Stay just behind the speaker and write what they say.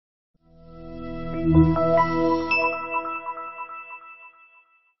The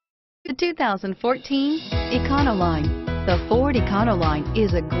 2014 ECONOLINE. The Ford ECONOLINE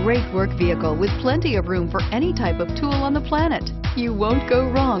is a great work vehicle with plenty of room for any type of tool on the planet. You won't go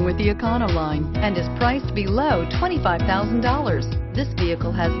wrong with the ECONOLINE and is priced below $25,000. This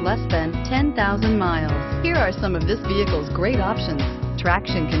vehicle has less than 10,000 miles. Here are some of this vehicle's great options: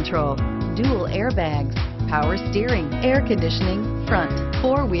 traction control, dual airbags, power steering, air conditioning, front,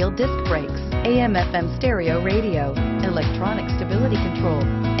 four-wheel disc brakes, AM/FM stereo radio, electronic stability control,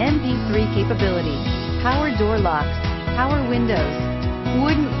 MP3 capability, power door locks, power windows.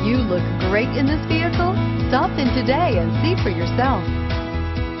 Wouldn't you look great in this vehicle? Stop in today and see for yourself.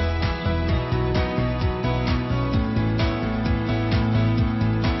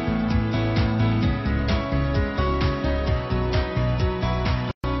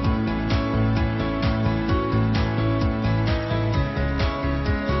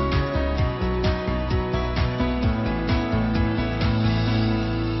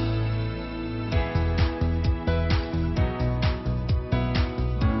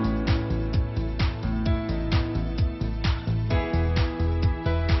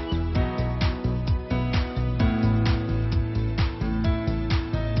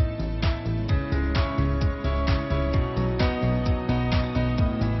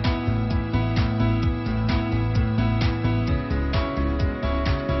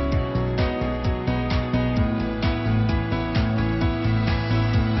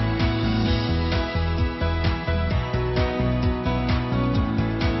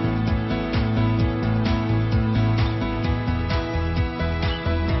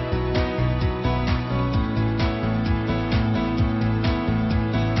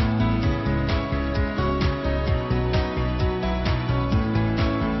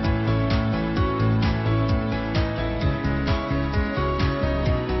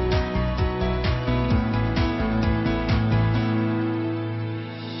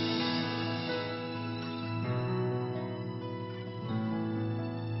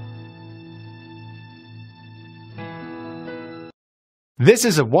 This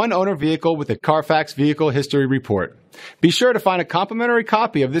is a one-owner vehicle with a Carfax Vehicle History Report. Be sure to find a complimentary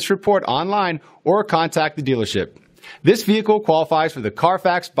copy of this report online or contact the dealership. This vehicle qualifies for the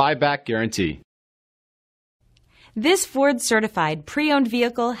Carfax Buyback Guarantee. This Ford-certified pre-owned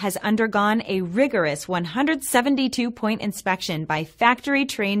vehicle has undergone a rigorous 172-point inspection by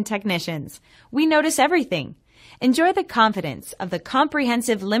factory-trained technicians. We notice everything. Enjoy the confidence of the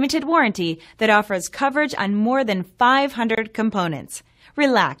comprehensive limited warranty that offers coverage on more than 500 components.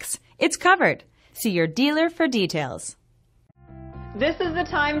 Relax, it's covered. See your dealer for details. This is the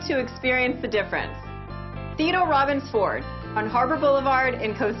time to experience the difference. Theodore Robbins Ford on Harbor Boulevard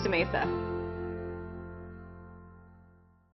in Costa Mesa.